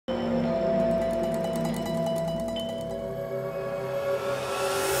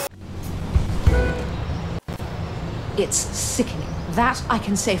It's sickening. That I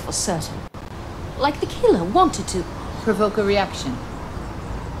can say for certain. Like the killer wanted to... Provoke a reaction.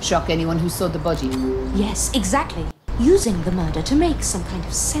 Shock anyone who saw the body. Yes, exactly. Using the murder to make some kind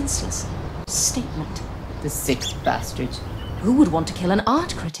of senseless statement. The sick bastard. Who would want to kill an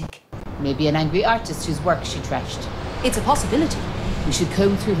art critic? Maybe an angry artist whose work she trashed. It's a possibility. We should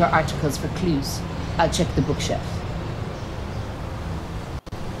comb through her articles for clues. I'll check the bookshelf.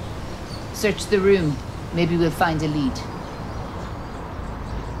 Search the room. Maybe we'll find a lead.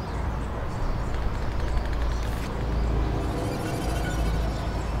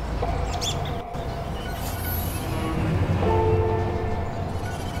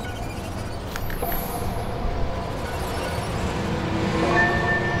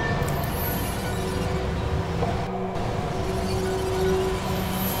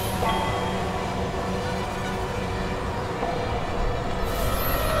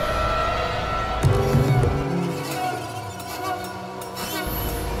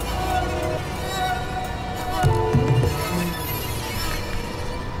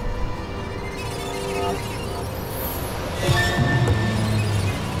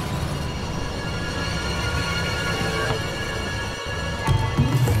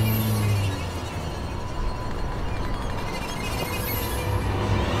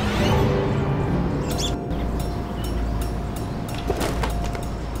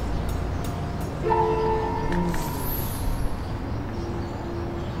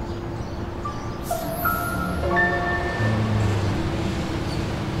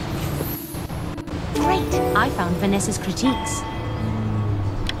 I found Vanessa's critiques.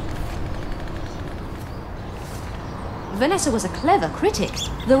 Vanessa was a clever critic,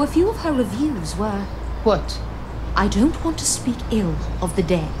 though a few of her reviews were... What? I don't want to speak ill of the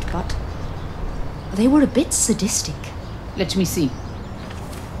dead, but they were a bit sadistic. Let me see.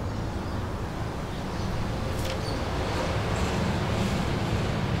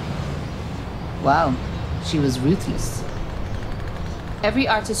 Wow, she was ruthless. Every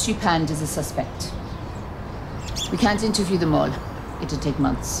artist she panned is a suspect. We can't interview them all. It'll take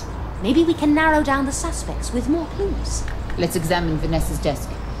months. Maybe we can narrow down the suspects with more clues. Let's examine Vanessa's desk.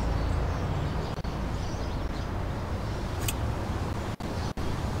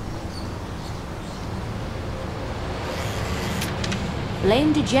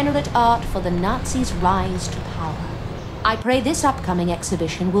 Blame degenerate art for the Nazis' rise to power. I pray this upcoming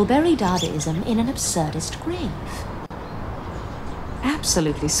exhibition will bury Dadaism in an absurdist grave.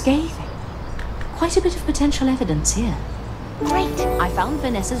 Absolutely scathing. Quite a bit of potential evidence here. Great! I found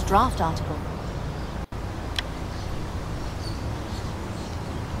Vanessa's draft article.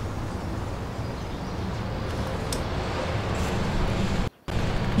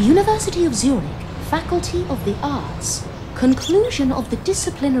 University of Zurich, Faculty of the Arts. Conclusion of the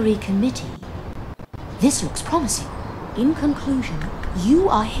disciplinary committee. This looks promising. In conclusion, you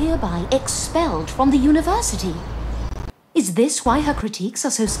are hereby expelled from the university. Is this why her critiques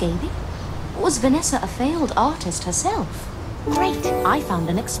are so scathing? Was Vanessa a failed artist herself? Great! I found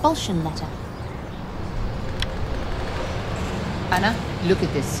an expulsion letter. Anna, look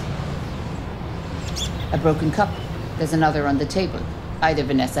at this. A broken cup. There's another on the table. Either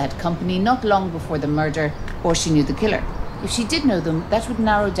Vanessa had company not long before the murder, or she knew the killer. If she did know them, that would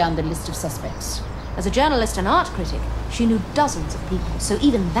narrow down the list of suspects. As a journalist and art critic, she knew dozens of people, so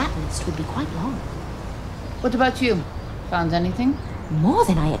even that list would be quite long. What about you? Found anything? More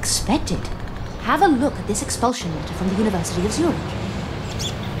than I expected. Have a look at this expulsion letter from the University of Zurich.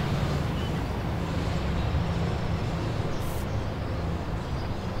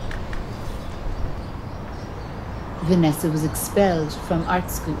 Vanessa was expelled from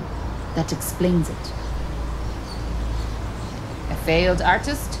art school. That explains it. A failed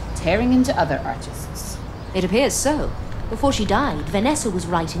artist tearing into other artists. It appears so. Before she died, Vanessa was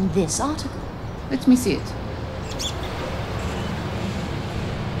writing this article. Let me see it.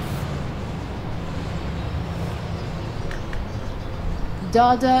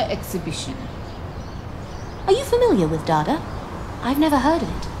 Dada exhibition. Are you familiar with Dada? I've never heard of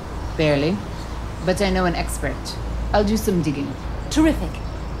it. Barely. But I know an expert. I'll do some digging. Terrific.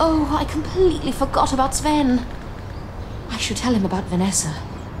 Oh, I completely forgot about Sven. I should tell him about Vanessa.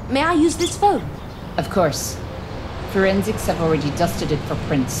 May I use this phone? Of course. Forensics have already dusted it for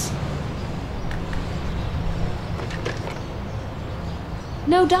prints.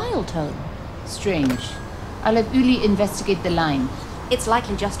 No dial tone. Strange. I'll have Uli investigate the line. It's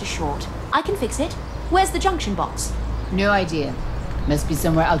likely just a short. I can fix it. Where's the junction box? No idea. Must be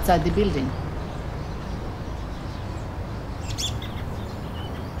somewhere outside the building.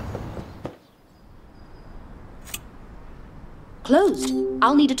 Closed.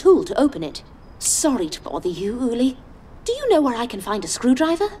 I'll need a tool to open it. Sorry to bother you, Uli. Do you know where I can find a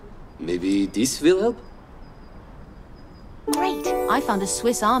screwdriver? Maybe this will help? Great! I found a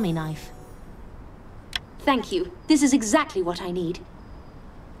Swiss Army knife. Thank you. This is exactly what I need.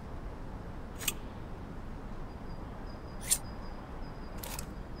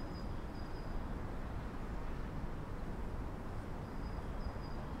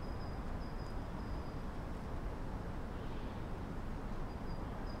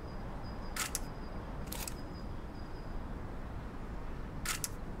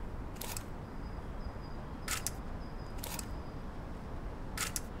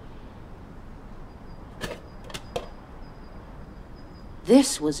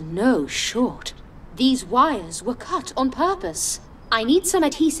 This was no short. These wires were cut on purpose. I need some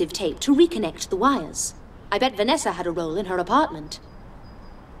adhesive tape to reconnect the wires. I bet Vanessa had a role in her apartment.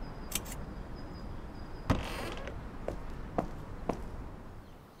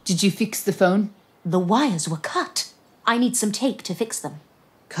 Did you fix the phone? The wires were cut. I need some tape to fix them.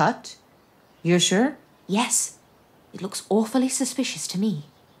 Cut? You're sure? Yes. It looks awfully suspicious to me.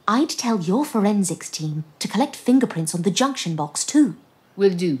 I'd tell your forensics team to collect fingerprints on the junction box too.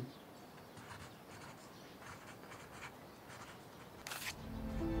 Will do.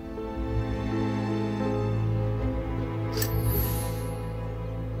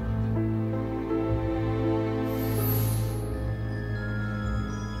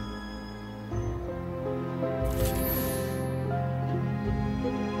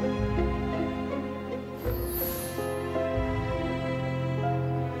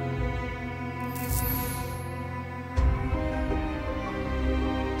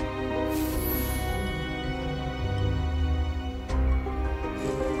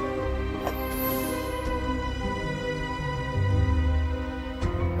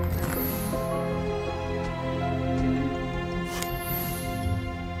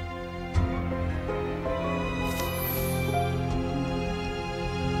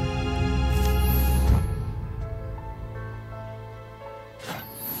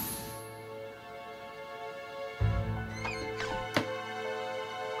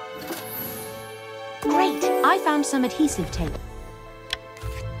 Great! I found some adhesive tape.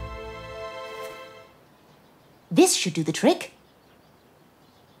 This should do the trick.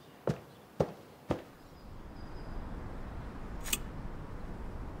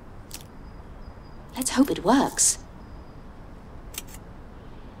 Let's hope it works.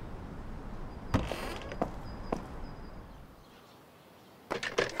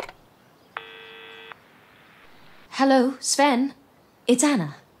 Hello, Sven. It's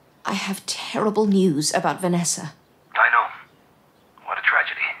Anna. I have terrible news about Vanessa. I know. What a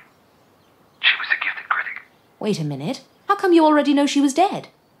tragedy. She was a gifted critic. Wait a minute. How come you already know she was dead?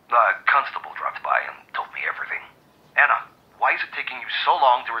 The constable dropped by and told me everything. Anna, why is it taking you so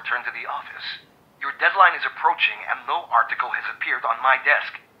long to return to the office? Your deadline is approaching and no article has appeared on my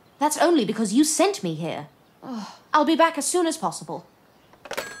desk. That's only because you sent me here. Oh, I'll be back as soon as possible.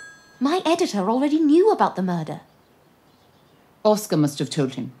 My editor already knew about the murder. Oscar must have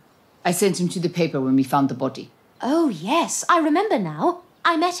told him. I sent him to the paper when we found the body. Oh, yes, I remember now.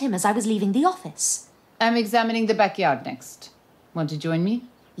 I met him as I was leaving the office. I'm examining the backyard next. Want to join me?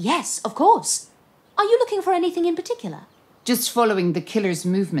 Yes, of course. Are you looking for anything in particular? Just following the killer's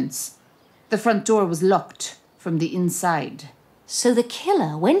movements. The front door was locked from the inside. So the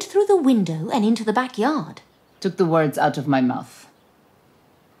killer went through the window and into the backyard. Took the words out of my mouth.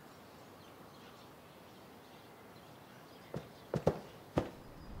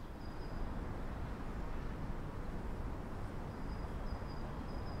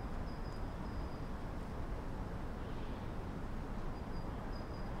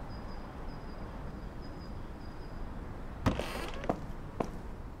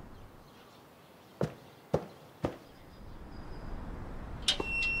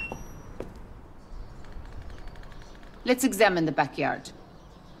 Let's examine the backyard.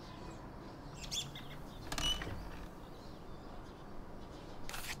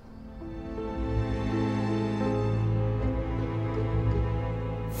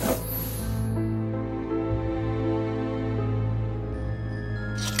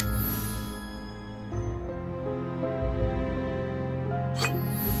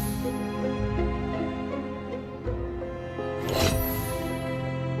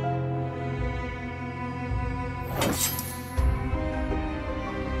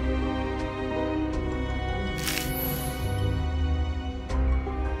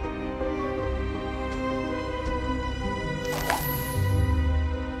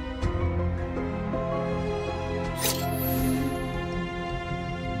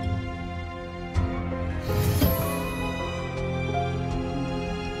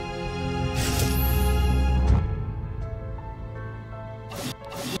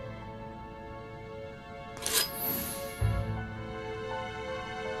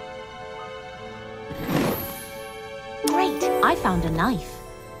 Great! I found a knife.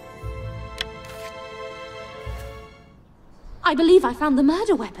 I believe I found the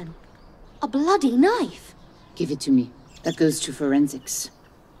murder weapon. A bloody knife. Give it to me. That goes to forensics.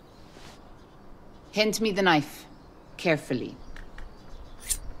 Hand me the knife. Carefully.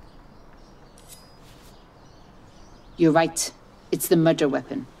 You're right. It's the murder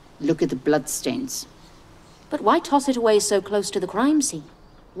weapon. Look at the bloodstains. But why toss it away so close to the crime scene?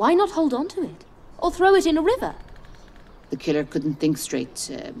 Why not hold on to it? Or throw it in a river? The killer couldn't think straight,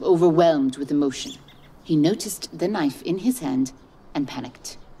 overwhelmed with emotion. He noticed the knife in his hand and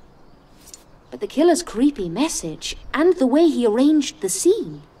panicked. But the killer's creepy message, and the way he arranged the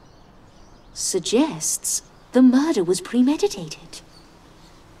scene, suggests the murder was premeditated.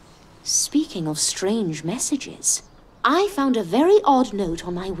 Speaking of strange messages, I found a very odd note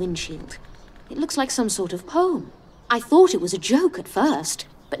on my windshield. It looks like some sort of poem. I thought it was a joke at first,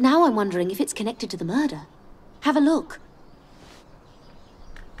 but now I'm wondering if it's connected to the murder. Have a look.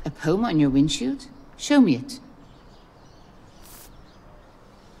 A poem on your windshield? Show me it.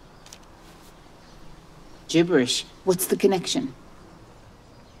 Gibberish. What's the connection?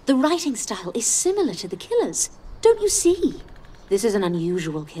 The writing style is similar to the killer's. Don't you see? This is an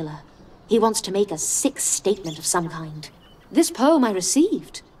unusual killer. He wants to make a sick statement of some kind. This poem I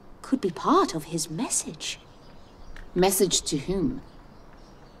received could be part of his message. Message to whom?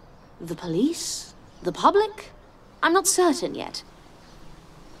 The police? The public? I'm not certain yet.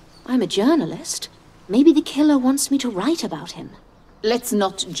 I'm a journalist. Maybe the killer wants me to write about him. Let's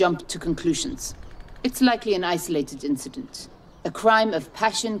not jump to conclusions. It's likely an isolated incident. A crime of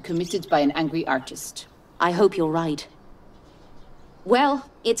passion committed by an angry artist. I hope you're right. Well,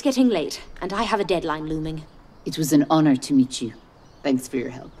 it's getting late, and I have a deadline looming. It was an honor to meet you. Thanks for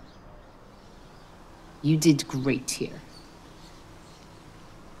your help. You did great here.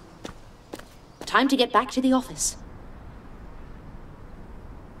 Time to get back to the office.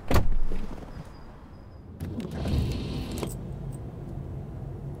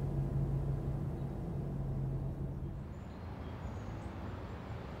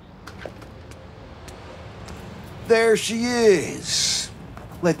 There she is.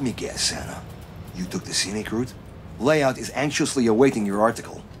 Let me guess, Anna. You took the scenic route? Layout is anxiously awaiting your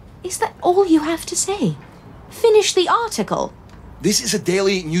article. Is that all you have to say? Finish the article. This is a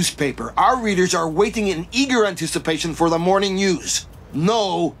daily newspaper. Our readers are waiting in eager anticipation for the morning news.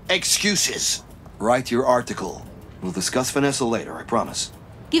 No excuses. Write your article. We'll discuss Vanessa later, I promise.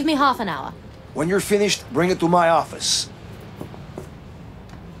 Give me half an hour. When you're finished, bring it to my office.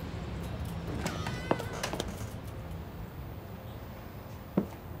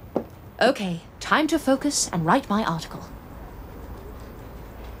 Okay, time to focus and write my article.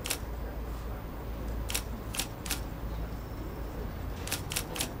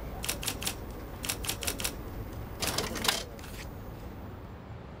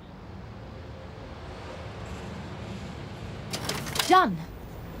 Done.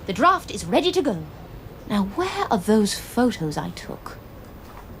 The draft is ready to go. Now, where are those photos I took?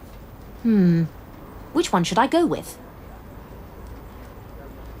 Which one should I go with?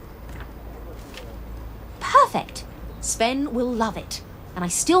 Perfect. Sven will love it. And I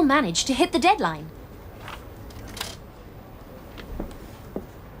still managed to hit the deadline.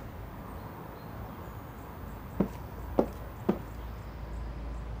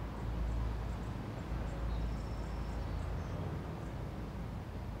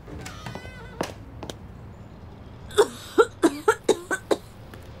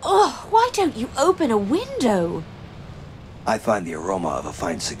 Oh, why don't you open a window? I find the aroma of a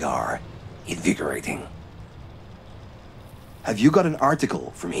fine cigar invigorating. Have you got an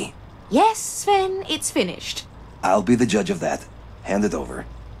article for me? Yes, Sven, it's finished. I'll be the judge of that. Hand it over.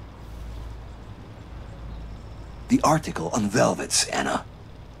 The article on velvets, Anna.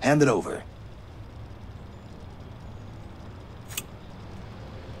 Hand it over.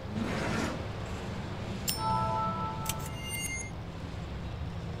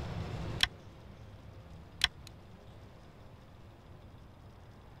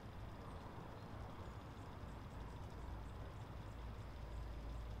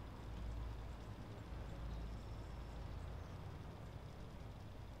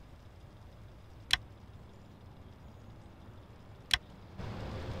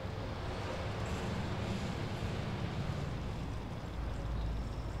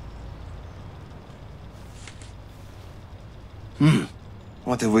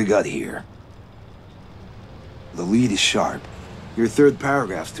 What have we got here? The lead is sharp. Your third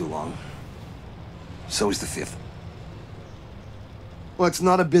paragraph's too long. So is the fifth. Well, it's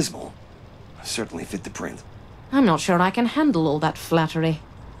not abysmal. Certainly fit the print. I'm not sure I can handle all that flattery.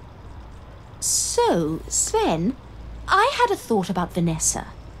 So, Sven, I had a thought about Vanessa.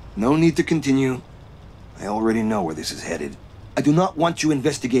 No need to continue. I already know where this is headed. I do not want you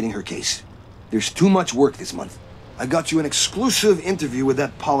investigating her case. There's too much work this month. I got you an exclusive interview with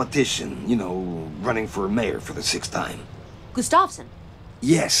that politician, you know, running for mayor for the 6th time. Gustafsson?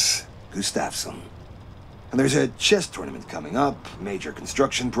 Yes, Gustafsson. And there's a chess tournament coming up, major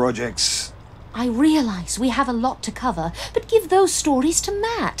construction projects. I realize we have a lot to cover, but give those stories to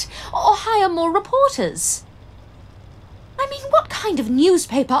Matt, or hire more reporters. I mean, what kind of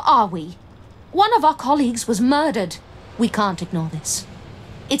newspaper are we? One of our colleagues was murdered. We can't ignore this.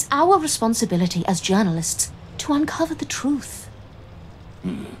 It's our responsibility as journalists to uncover the truth.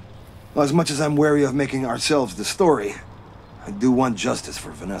 Well, as much as I'm wary of making ourselves the story, I do want justice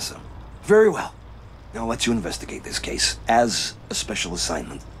for Vanessa. Very well. I'll let you investigate this case as a special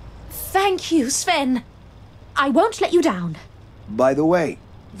assignment. Thank you, Sven. I won't let you down. By the way,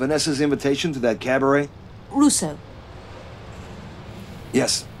 Vanessa's invitation to that cabaret? Russo.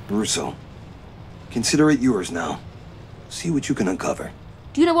 Yes, Russo. Consider it yours now. See what you can uncover.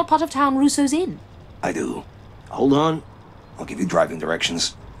 Do you know what part of town Russo's in? I do. Hold on. I'll give you driving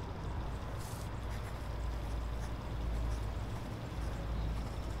directions.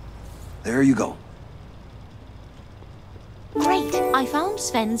 There you go. Great. I found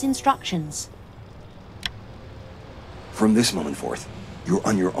Sven's instructions. From this moment forth, you're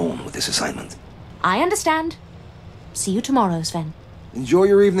on your own with this assignment. I understand. See you tomorrow, Sven. Enjoy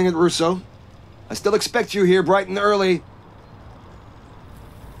your evening at Russo. I still expect you here bright and early.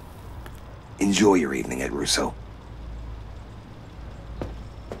 Enjoy your evening at Russo.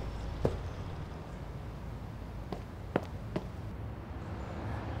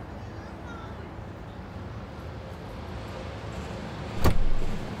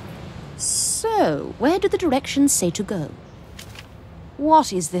 So, where do the directions say to go?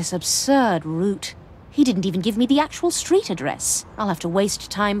 What is this absurd route? He didn't even give me the actual street address. I'll have to waste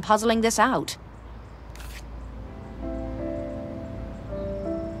time puzzling this out.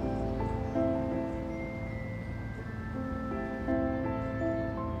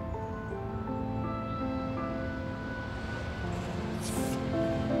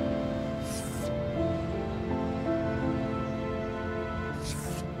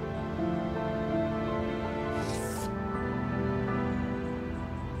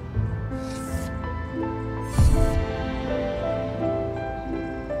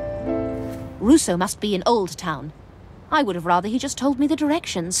 Russo must be in Old Town. I would have rather he just told me the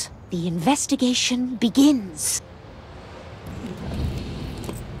directions. The investigation begins.